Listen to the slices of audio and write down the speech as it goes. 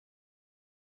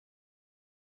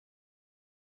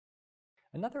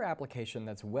Another application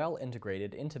that's well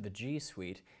integrated into the G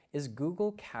Suite is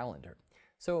Google Calendar.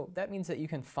 So that means that you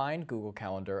can find Google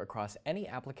Calendar across any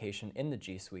application in the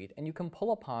G Suite, and you can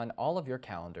pull upon all of your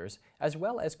calendars as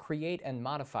well as create and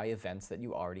modify events that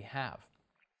you already have.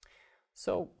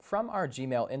 So from our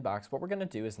Gmail inbox, what we're going to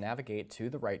do is navigate to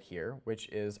the right here, which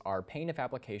is our pane of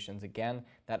applications, again,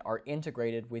 that are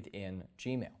integrated within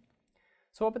Gmail.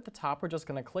 So up at the top, we're just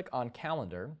going to click on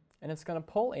Calendar, and it's going to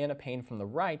pull in a pane from the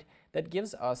right that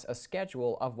gives us a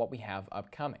schedule of what we have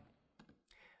upcoming.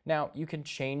 Now, you can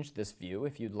change this view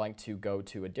if you'd like to go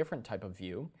to a different type of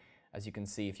view. As you can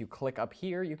see, if you click up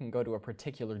here, you can go to a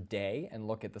particular day and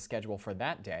look at the schedule for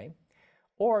that day.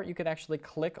 Or you could actually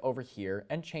click over here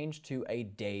and change to a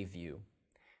day view.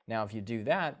 Now, if you do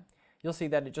that, you'll see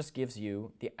that it just gives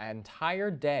you the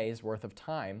entire day's worth of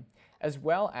time, as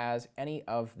well as any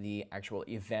of the actual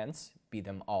events, be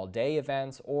them all-day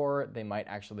events, or they might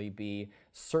actually be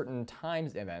certain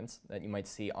times events that you might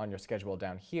see on your schedule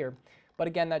down here. But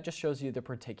again, that just shows you the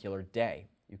particular day.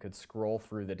 You could scroll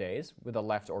through the days with a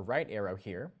left or right arrow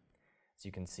here. As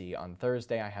you can see, on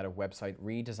Thursday, I had a website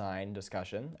redesign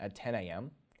discussion at 10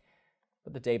 a.m.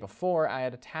 But the day before, I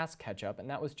had a task catch-up, and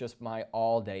that was just my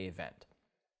all-day event.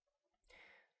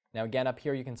 Now again, up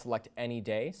here you can select any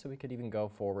day, so we could even go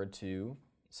forward to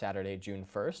Saturday, June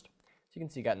 1st. So you can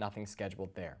see you got nothing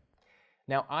scheduled there.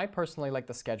 Now I personally like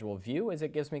the schedule view as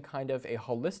it gives me kind of a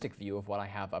holistic view of what I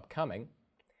have upcoming.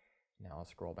 Now I'll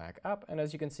scroll back up, and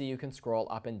as you can see, you can scroll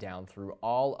up and down through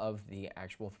all of the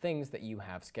actual things that you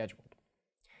have scheduled.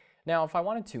 Now if I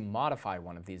wanted to modify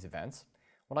one of these events,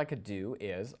 what I could do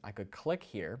is I could click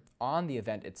here on the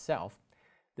event itself.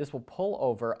 This will pull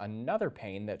over another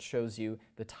pane that shows you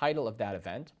the title of that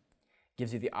event,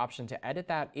 gives you the option to edit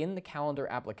that in the calendar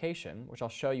application, which I'll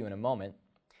show you in a moment.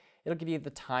 It'll give you the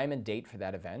time and date for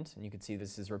that event, and you can see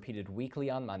this is repeated weekly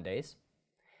on Mondays.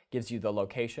 Gives you the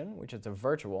location, which is a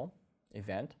virtual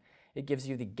event. It gives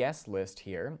you the guest list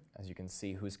here, as you can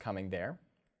see who's coming there.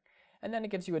 And then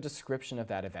it gives you a description of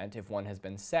that event if one has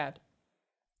been set,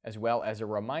 as well as a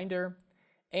reminder,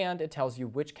 and it tells you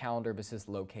which calendar this is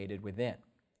located within.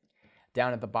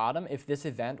 Down at the bottom, if this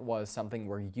event was something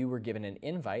where you were given an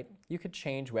invite, you could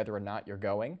change whether or not you're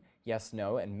going, yes,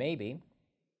 no, and maybe.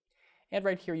 And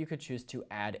right here, you could choose to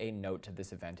add a note to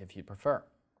this event if you prefer.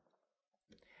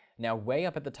 Now, way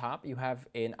up at the top, you have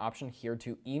an option here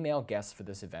to email guests for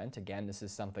this event. Again, this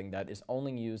is something that is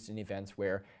only used in events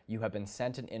where you have been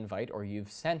sent an invite or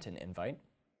you've sent an invite.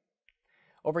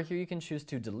 Over here, you can choose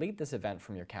to delete this event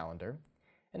from your calendar.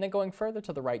 And then going further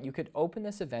to the right, you could open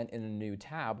this event in a new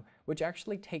tab, which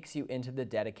actually takes you into the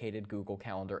dedicated Google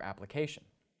Calendar application.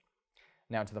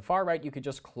 Now to the far right, you could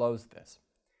just close this.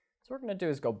 So what we're going to do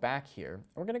is go back here, and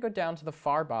we're going to go down to the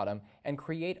far bottom and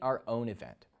create our own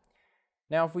event.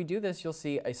 Now if we do this, you'll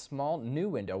see a small new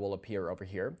window will appear over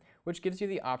here, which gives you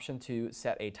the option to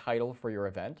set a title for your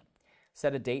event,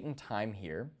 set a date and time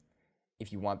here,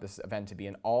 if you want this event to be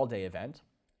an all-day event,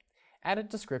 add a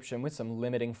description with some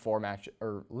limited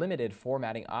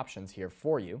formatting options here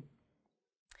for you.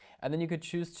 And then you could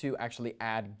choose to actually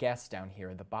add guests down here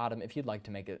at the bottom if you'd like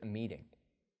to make it a meeting.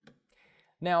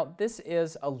 Now, this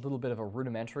is a little bit of a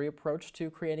rudimentary approach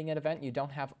to creating an event. You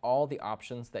don't have all the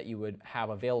options that you would have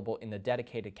available in the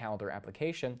dedicated calendar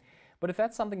application. But if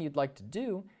that's something you'd like to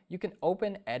do, you can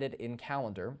open Edit in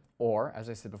Calendar, or as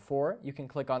I said before, you can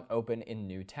click on Open in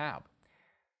New Tab.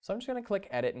 So I'm just going to click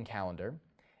Edit in Calendar.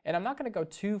 And I'm not going to go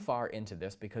too far into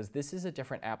this because this is a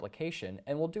different application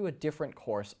and we'll do a different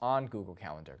course on Google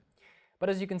Calendar. But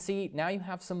as you can see, now you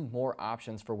have some more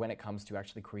options for when it comes to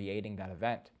actually creating that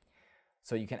event.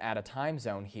 So you can add a time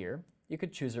zone here. You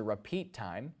could choose a repeat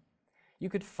time. You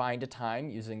could find a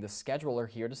time using the scheduler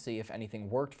here to see if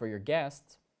anything worked for your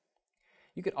guests.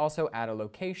 You could also add a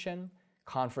location,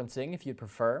 conferencing if you'd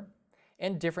prefer,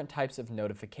 and different types of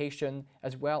notification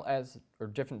as well as, or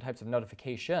different types of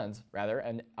notifications rather,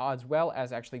 and as well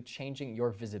as actually changing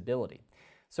your visibility.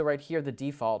 So right here, the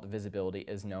default visibility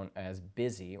is known as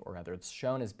busy, or rather it's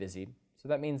shown as busy. So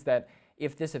that means that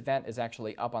if this event is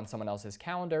actually up on someone else's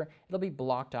calendar, it'll be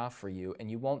blocked off for you and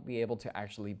you won't be able to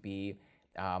actually be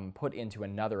put into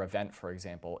another event, for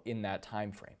example, in that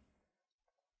time frame.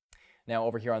 Now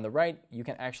over here on the right, you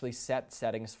can actually set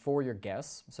settings for your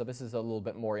guests. So this is a little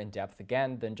bit more in depth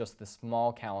again than just the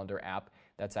small calendar app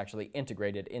that's actually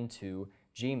integrated into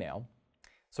Gmail.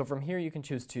 So from here you can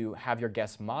choose to have your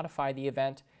guests modify the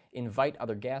event, invite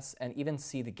other guests, and even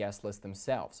see the guest list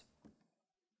themselves.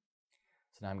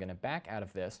 So now I'm going to back out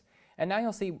of this. And now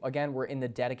you'll see, again, we're in the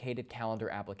dedicated calendar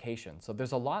application. So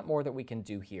there's a lot more that we can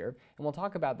do here, and we'll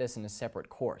talk about this in a separate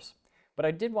course. But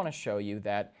I did want to show you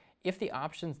that If the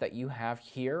options that you have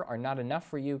here are not enough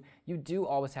for you, you do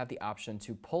always have the option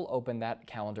to pull open that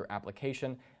calendar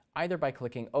application, either by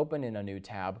clicking Open in a new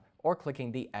tab or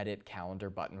clicking the Edit Calendar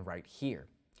button right here.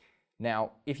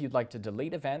 Now, if you'd like to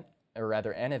delete an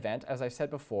event, as I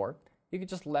said before, you could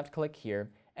just left-click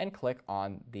here and click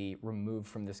on the Remove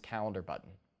from this calendar button.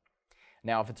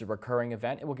 Now, if it's a recurring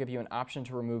event, it will give you an option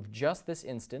to remove just this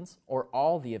instance or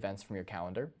all the events from your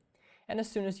calendar. And as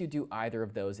soon as you do either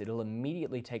of those, it'll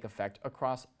immediately take effect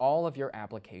across all of your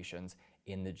applications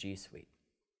in the G Suite.